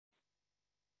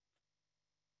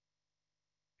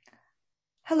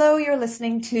Hello, you're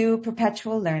listening to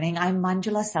Perpetual Learning. I'm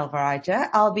Manjula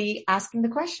Selvarajah. I'll be asking the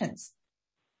questions.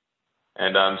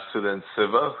 And I'm Sudhin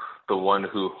Siva, the one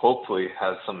who hopefully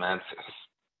has some answers.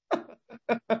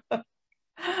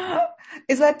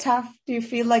 Is that tough? Do you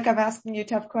feel like I'm asking you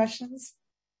tough questions?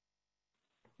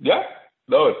 Yeah,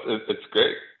 no, it's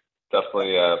great.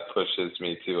 Definitely pushes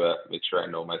me to make sure I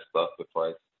know my stuff before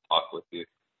I talk with you.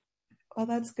 Well,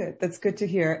 that's good. That's good to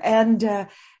hear. And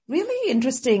really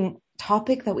interesting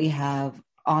topic that we have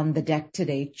on the deck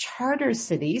today, charter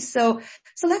cities. So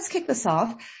let's kick this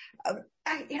off.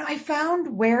 I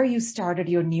found where you started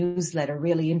your newsletter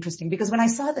really interesting because when I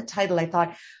saw the title, I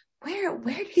thought, where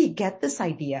did he get this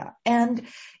idea? And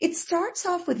it starts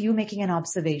off with you making an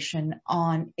observation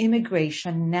on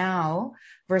immigration now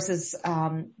versus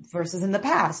in the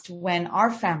past when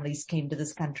our families came to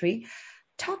this country.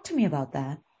 Talk to me about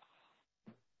that.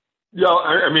 Yeah,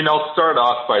 I'll start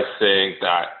off by saying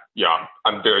that,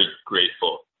 I'm very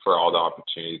grateful for all the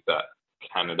opportunities that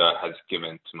Canada has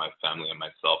given to my family and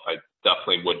myself. I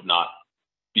definitely would not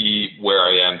be where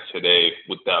I am today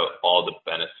without all the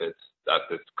benefits that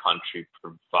this country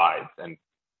provides. And,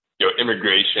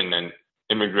 immigration and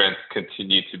immigrants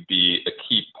continue to be a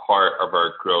key part of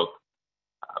our growth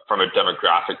from a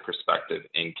demographic perspective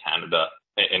in Canada.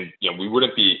 And we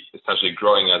wouldn't be essentially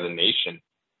growing as a nation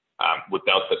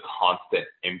without the constant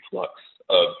influx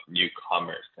of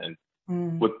newcomers. And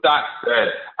with that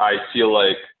said, I feel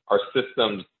like our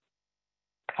systems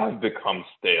have become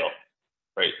stale,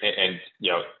 right? And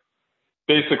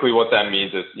basically what that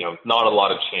means is, not a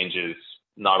lot of changes,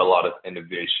 not a lot of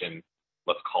innovation,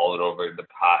 let's call it, over the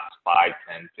past 5,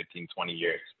 10, 15, 20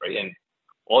 years, right? And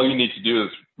all you need to do is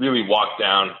really walk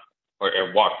down or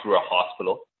walk through a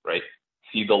hospital, right?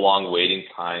 See the long waiting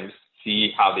times,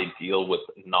 see how they deal with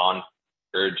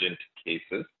non-urgent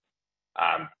cases.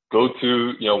 Go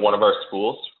to, one of our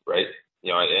schools, right?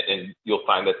 And you'll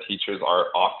find that teachers are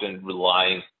often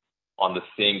relying on the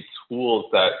same tools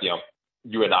that,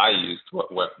 you and I used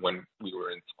when we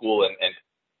were in school. And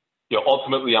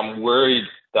ultimately, I'm worried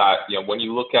that, when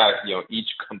you look at, each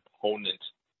component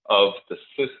of the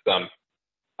system,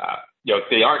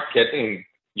 they aren't getting,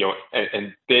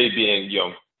 and they being,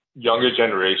 younger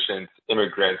generations,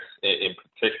 immigrants in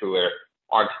particular,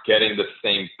 aren't getting the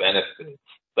same benefits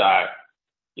that,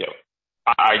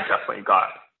 I definitely got,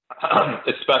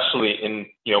 especially in,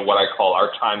 what I call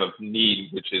our time of need,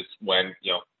 which is when,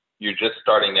 you're just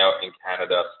starting out in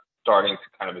Canada, starting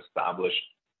to kind of establish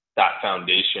that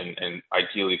foundation and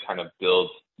ideally kind of build,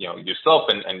 yourself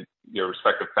and your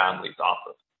respective families off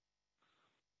of.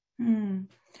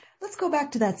 Let's go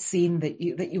back to that scene that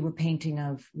you were painting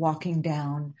of walking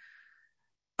down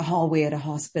a hallway at a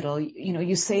hospital.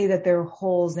 You say that there are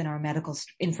holes in our medical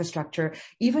infrastructure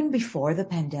even before the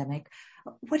pandemic.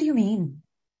 What do you mean?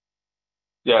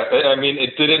 Yeah,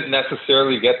 it didn't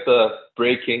necessarily get the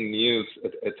breaking news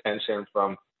attention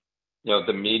from,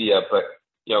 the media, but,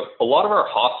 a lot of our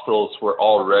hospitals were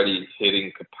already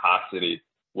hitting capacity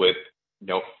with,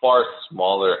 far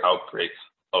smaller outbreaks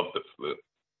of the flu,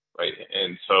 right?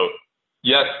 And so,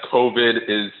 yes, COVID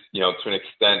is, to an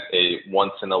extent, a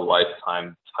once in a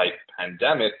lifetime type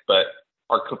pandemic, but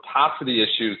our capacity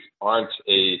issues aren't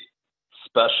a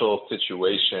special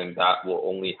situation that will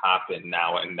only happen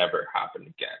now and never happen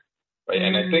again, right?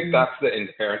 And I think that's the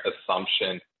inherent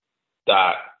assumption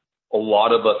that a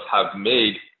lot of us have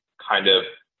made, kind of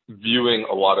viewing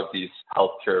a lot of these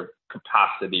healthcare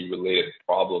capacity related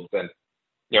problems. And,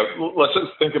 let's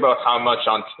just think about how much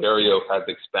Ontario has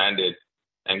expanded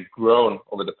and grown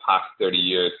over the past 30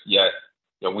 years, yet,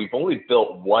 we've only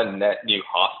built one net new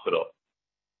hospital,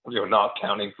 not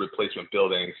counting replacement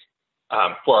buildings,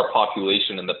 for our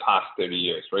population in the past 30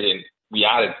 years, right? And we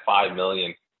added 5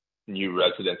 million new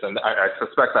residents, and I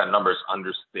suspect that number is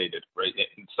understated, right?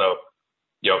 And so,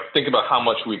 think about how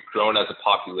much we've grown as a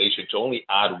population. To only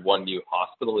add one new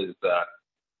hospital is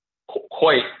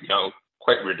quite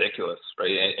ridiculous,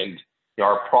 right? And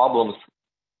our problems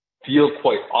feel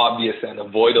quite obvious and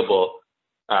avoidable,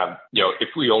 if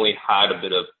we only had a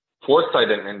bit of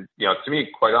foresight and to me,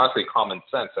 quite honestly, common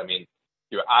sense.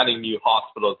 You're adding new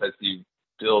hospitals as you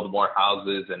build more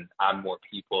houses and add more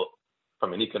people.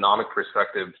 From an economic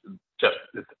perspective, just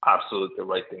it's absolutely the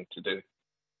right thing to do.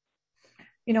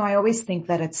 I always think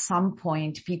that at some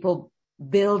point people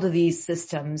build these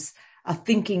systems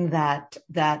thinking that,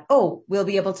 we'll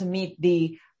be able to meet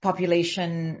the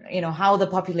population, how the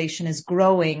population is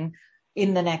growing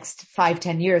in the next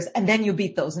 5-10 years. And then you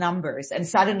beat those numbers and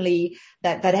suddenly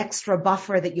that extra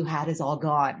buffer that you had is all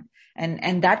gone.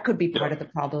 And that could be part of the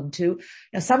problem too.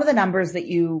 Now, some of the numbers that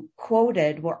you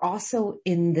quoted were also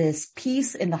in this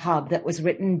piece in the Hub that was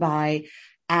written by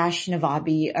Ash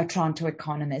Navabi, a Toronto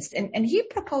economist, and he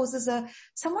proposes a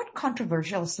somewhat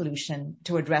controversial solution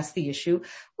to address the issue.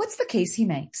 What's the case he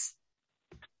makes?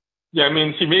 Yeah, I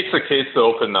mean, he makes a case to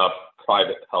open up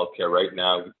private healthcare. Right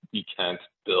now, we can't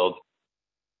build,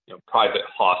 private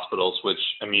hospitals, which,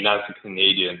 I mean, as a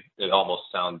Canadian, it almost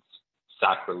sounds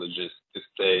sacrilegious to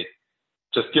say,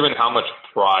 just given how much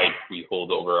pride we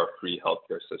hold over our free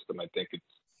healthcare system. I think it's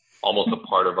almost a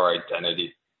part of our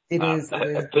identity. It is.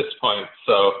 At this point.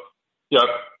 So,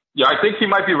 I think he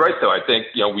might be right, though. I think,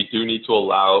 we do need to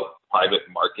allow private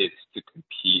markets to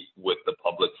compete with the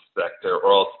public sector,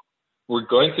 or else we're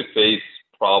going to face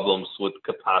problems with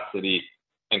capacity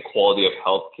and quality of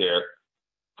healthcare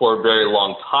for a very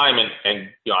long time. And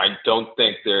I don't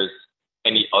think there's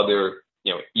any other,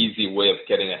 easy way of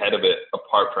getting ahead of it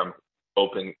apart from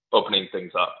opening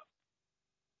things up.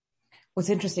 What's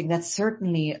interesting, that's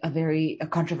certainly a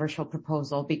controversial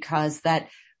proposal, because that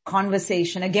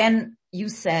conversation, again, you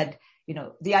said,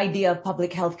 the idea of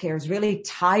public healthcare is really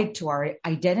tied to our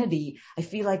identity. I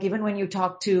feel like even when you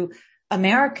talk to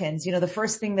Americans, the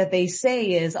first thing that they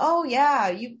say is, oh yeah,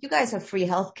 you guys have free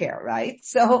healthcare, right?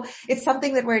 So it's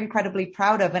something that we're incredibly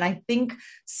proud of. And I think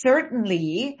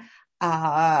certainly,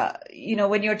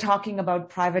 when you're talking about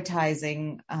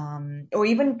privatizing, or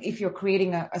even if you're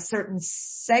creating a certain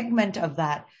segment of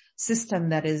that system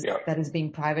that is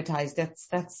being privatized,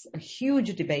 that's a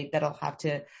huge debate that'll have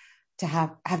to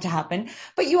happen.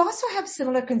 But you also have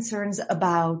similar concerns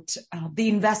about the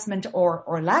investment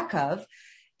or lack of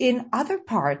in other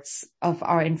parts of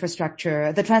our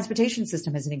infrastructure, the transportation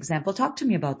system as an example. Talk to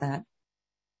me about that.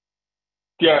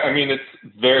 Yeah, I mean, it's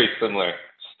very similar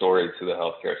story to the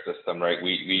healthcare system, right?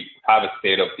 We have a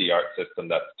state-of-the-art system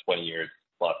that's 20 years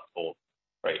plus old,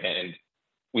 right? And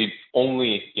we've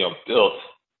only, built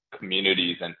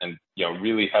communities and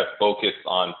really have focused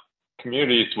on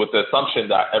communities with the assumption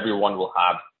that everyone will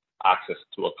have access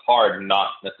to a car, not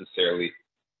necessarily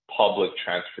public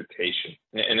transportation.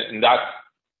 And that's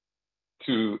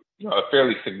to a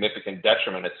fairly significant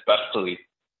detriment, especially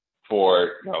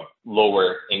for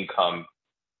lower income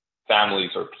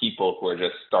families or people who are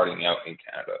just starting out in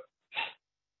Canada.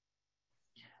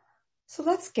 So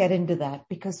let's get into that,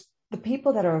 because the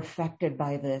people that are affected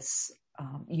by this,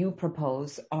 you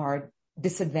propose, are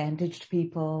disadvantaged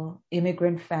people,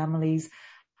 immigrant families.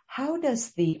 How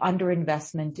does the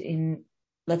underinvestment in,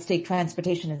 let's take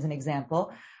transportation as an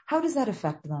example, how does that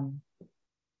affect them?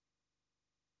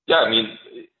 Yeah, I mean,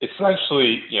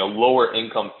 essentially, lower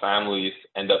income families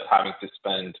end up having to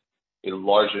spend a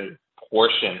larger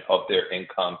portion of their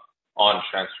income on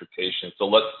transportation. So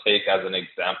let's take as an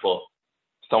example,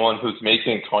 someone who's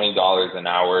making $20 an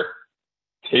hour,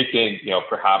 taking,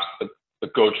 perhaps the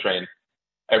GO train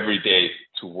every day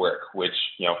to work, which,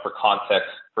 for context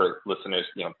for listeners,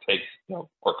 takes,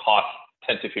 or costs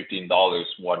 $10 to $15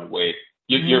 one way.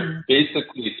 You're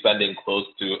basically spending close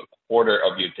to a quarter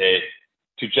of your day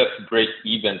to just break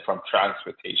even from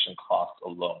transportation costs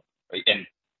alone, right? And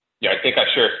I think I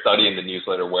shared a study in the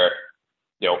newsletter where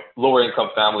lower income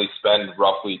families spend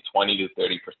roughly 20 to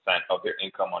 30% of their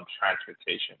income on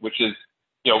transportation, which is,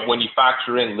 when you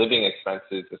factor in living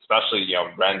expenses, especially,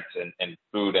 rent and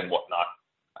food and whatnot,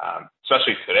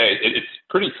 especially today, it's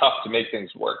pretty tough to make things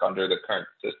work under the current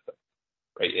system,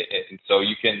 right? And so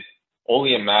you can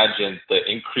only imagine the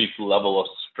increased level of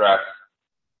stress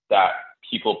that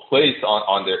people place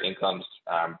on their incomes,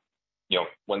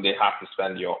 when they have to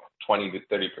spend, 20 to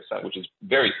 30%, which is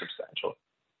very substantial,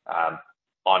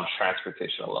 on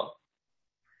transportation alone.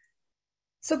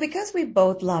 So because we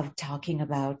both love talking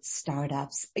about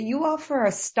startups, you offer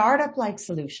a startup-like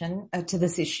solution to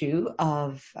this issue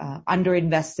of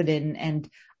underinvested in and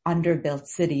underbuilt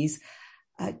cities,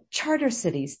 charter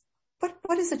cities.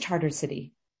 What is a charter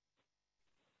city?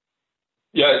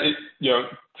 Yeah,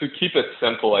 to keep it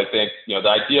simple, I think, the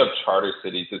idea of charter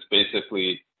cities is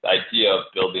basically the idea of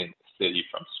building a city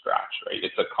from scratch, right?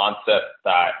 It's a concept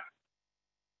that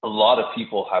a lot of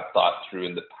people have thought through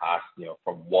in the past,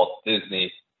 from Walt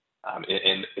Disney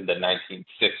in the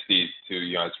 1960s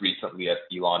to, as recently as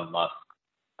Elon Musk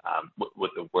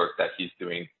with the work that he's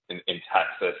doing in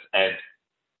Texas. And,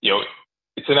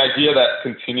 it's an idea that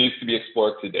continues to be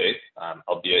explored today,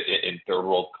 albeit in third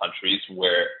world countries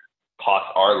where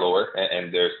costs are lower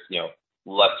and there's,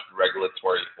 less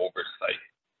regulatory oversight,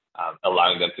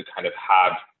 allowing them to kind of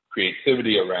have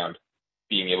creativity around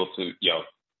being able to,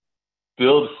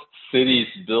 build cities,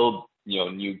 build,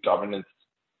 new governance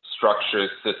structures,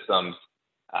 systems,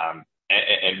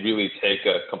 and really take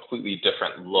a completely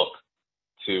different look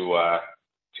to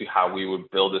how we would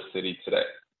build a city today.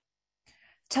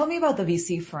 Tell me about the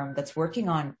VC firm that's working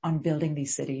on building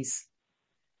these cities.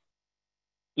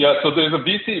 Yeah, so there's a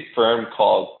VC firm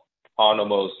called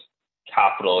Pronomos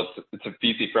Capital. It's a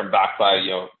VC firm backed by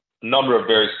a number of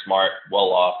very smart,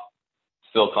 well-off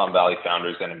Silicon Valley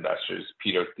founders and investors,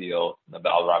 Peter Thiel,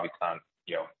 Naval Ravikant,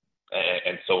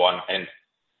 and so on. And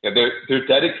they're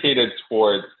dedicated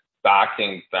towards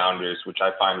backing founders, which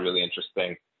I find really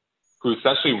interesting, who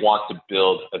essentially want to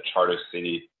build a charter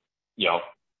city,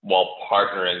 while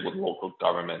partnering with local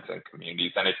governments and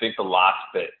communities. And I think the last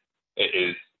bit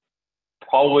is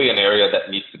probably an area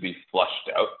that needs to be flushed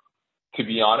out, to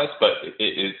be honest, but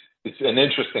it's an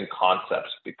interesting concept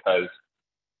because,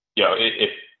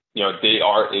 if they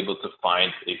are able to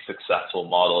find a successful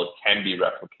model, it can be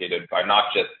replicated by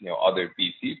not just, other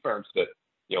VC firms, but,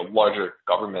 larger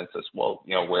governments as well,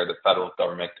 where the federal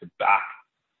government could back,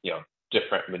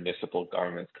 different municipal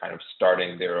governments kind of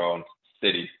starting their own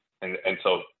city. And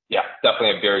so, yeah,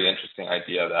 definitely a very interesting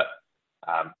idea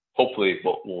that hopefully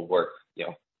will work,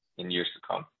 in years to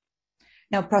come.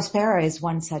 Now, Prospera is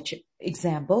one such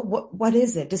example. What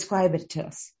is it? Describe it to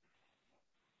us.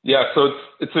 Yeah, so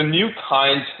it's a new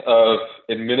kind of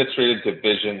administrative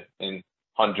division in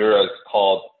Honduras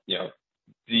called,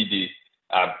 DD.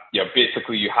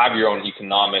 Basically you have your own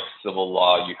economic, civil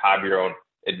law, you have your own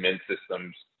admin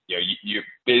systems. You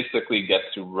basically get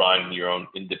to run your own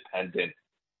independent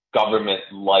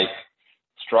government-like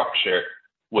structure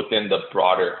within the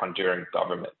broader Honduran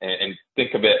government, and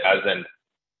think of it as an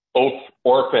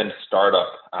orphan startup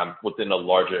within a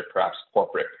larger, perhaps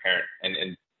corporate parent.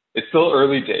 And it's still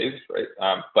early days, right?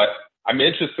 But I'm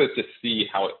interested to see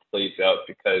how it plays out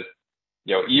because,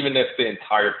 even if the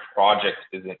entire project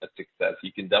isn't a success,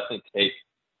 you can definitely take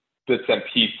bits and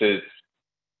pieces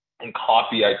and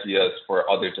copy ideas for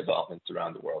other developments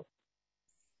around the world.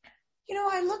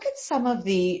 I look at some of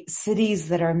the cities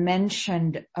that are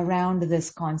mentioned around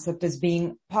this concept as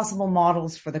being possible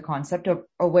models for the concept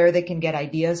or where they can get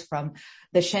ideas from.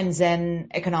 The Shenzhen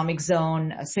Economic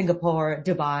Zone, Singapore,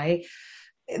 Dubai.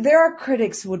 There are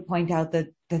critics who would point out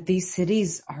that these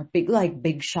cities are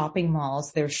big shopping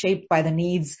malls. They're shaped by the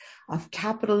needs of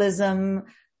capitalism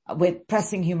with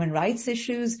pressing human rights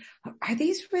issues. Are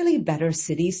these really better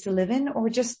cities to live in or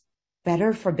just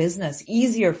better for business,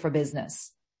 easier for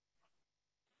business?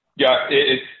 Yeah,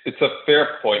 it's a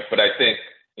fair point, but I think,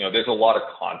 there's a lot of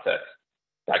context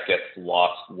that gets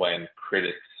lost when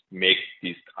critics make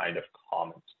these kind of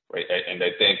comments, right? And I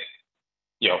think,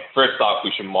 first off,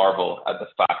 we should marvel at the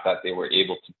fact that they were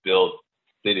able to build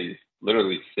cities,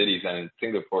 literally cities, and in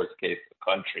Singapore's case,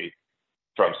 a country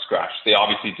from scratch. They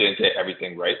obviously didn't get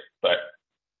everything right, but,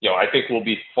 I think we'll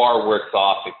be far worse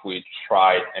off if we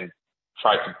try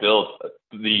to build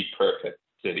the perfect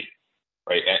city.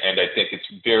 Right. And I think it's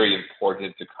very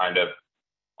important to kind of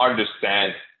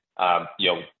understand,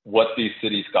 what these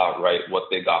cities got right, what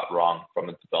they got wrong from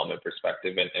a development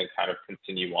perspective and kind of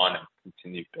continue on and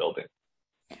continue building.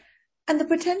 And the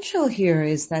potential here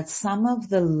is that some of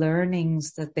the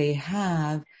learnings that they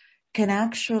have can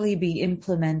actually be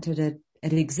implemented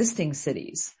at existing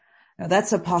cities. Now,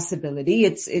 that's a possibility.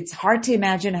 It's hard to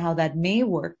imagine how that may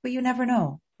work, but you never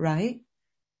know, right?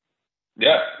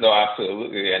 Yeah, no,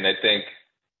 absolutely. And I think,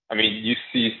 you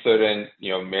see certain,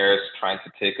 mayors trying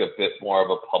to take a bit more of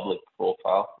a public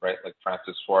profile, right? Like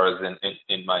Francis Suarez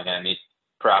in Miami,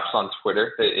 perhaps on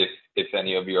Twitter, if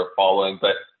any of you are following.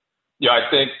 But, I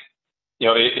think,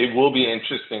 it will be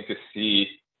interesting to see,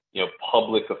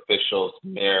 public officials,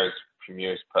 mayors,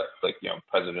 premiers,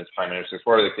 presidents, prime ministers,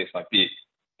 whatever the case might be,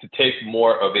 to take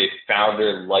more of a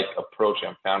founder-like approach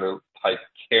and founder-type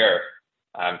care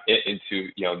into,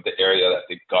 the area that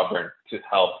they govern to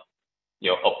help,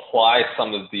 apply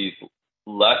some of these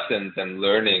lessons and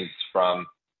learnings from,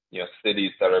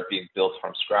 cities that are being built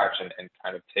from scratch and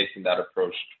kind of taking that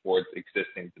approach towards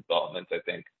existing development. I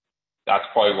think that's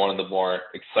probably one of the more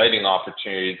exciting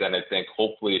opportunities. And I think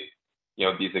hopefully,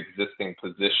 these existing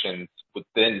positions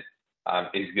within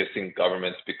existing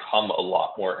governments become a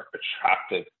lot more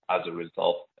attractive as a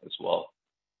result as well.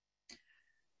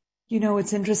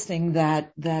 It's interesting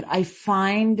that I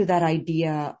find that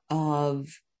idea of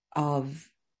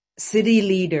city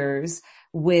leaders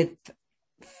with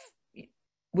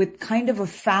kind of a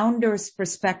founder's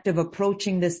perspective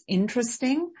approaching this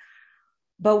interesting.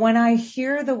 But when I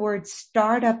hear the word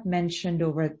startup mentioned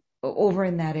over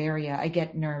in that area, I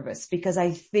get nervous because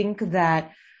I think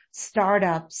that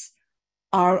startups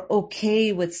are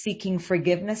okay with seeking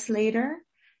forgiveness later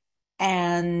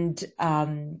and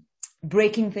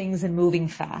breaking things and moving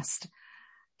fast.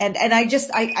 And I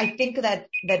think that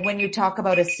when you talk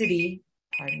about a city,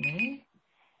 Pardon me.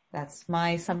 That's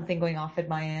something going off at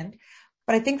my end.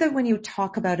 But I think that when you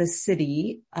talk about a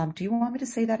city, do you want me to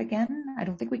say that again? I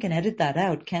don't think we can edit that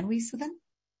out, can we, Suthan?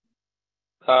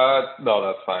 No,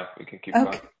 that's fine. We can keep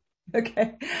going.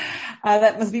 Okay.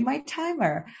 That must be my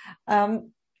timer.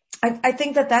 I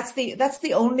think that's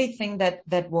the only thing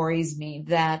that worries me,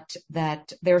 that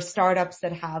there are startups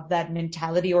that have that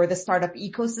mentality, or the startup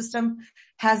ecosystem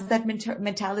has that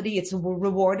mentality. It's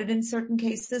rewarded in certain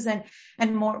cases.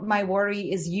 And more, my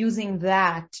worry is using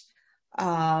that,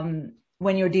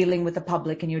 when you're dealing with the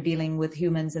public and you're dealing with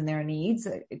humans and their needs.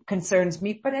 It concerns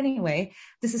me. But anyway,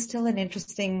 this is still an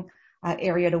interesting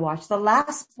area to watch. The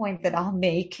last point that I'll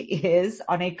make is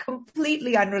on a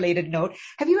completely unrelated note.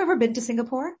 Have you ever been to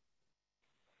Singapore?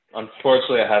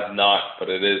 Unfortunately, I have not, but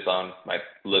it is on my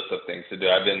list of things to do.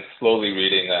 I've been slowly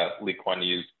reading Lee Kuan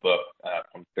Yew's book,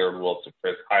 From Third World to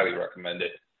First. Highly recommend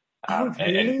it. Oh,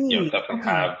 really? And definitely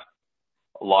have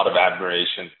a lot of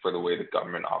admiration for the way the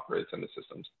government operates and the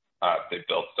systems they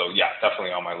built. So yeah,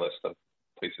 definitely on my list of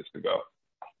places to go.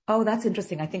 Oh, that's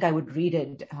interesting. I think I would read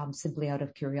it simply out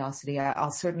of curiosity.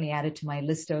 I'll certainly add it to my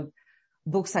list of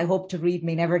books I hope to read,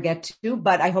 may never get to,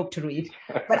 but I hope to read.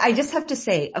 But I just have to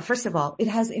say, first of all, it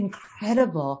has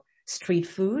incredible street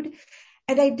food.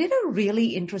 And I did a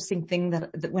really interesting thing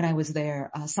that when I was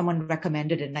there, someone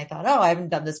recommended it and I thought, oh, I haven't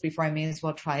done this before. I may as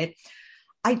well try it.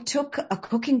 I took a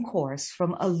cooking course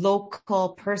from a local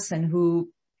person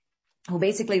who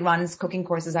basically runs cooking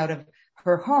courses out of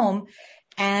her home,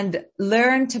 and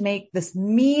learned to make this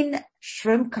mean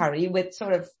shrimp curry with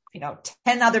sort of,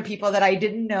 10 other people that I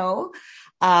didn't know.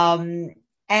 And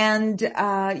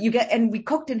we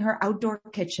cooked in her outdoor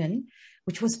kitchen,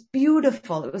 which was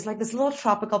beautiful. It was like this little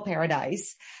tropical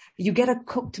paradise. You get a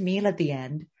cooked meal at the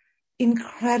end.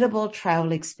 Incredible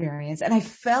travel experience. And I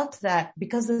felt that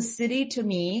because the city to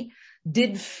me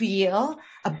did feel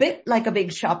a bit like a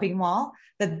big shopping mall,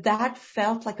 that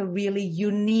felt like a really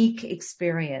unique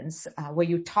experience, where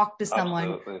you talk to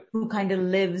someone who kind of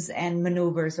lives and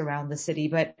maneuvers around the city.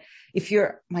 But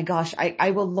my gosh,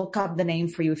 I will look up the name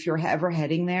for you if you're ever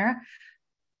heading there.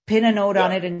 Pin a note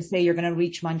on it and say you're going to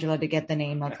reach Manjula to get the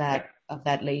name of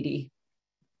that lady.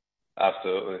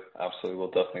 Absolutely.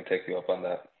 We'll definitely take you up on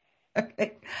that.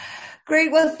 Okay.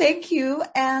 Great. Well, thank you.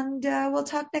 And we'll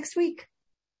talk next week.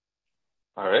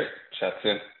 All right. Chat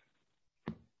soon.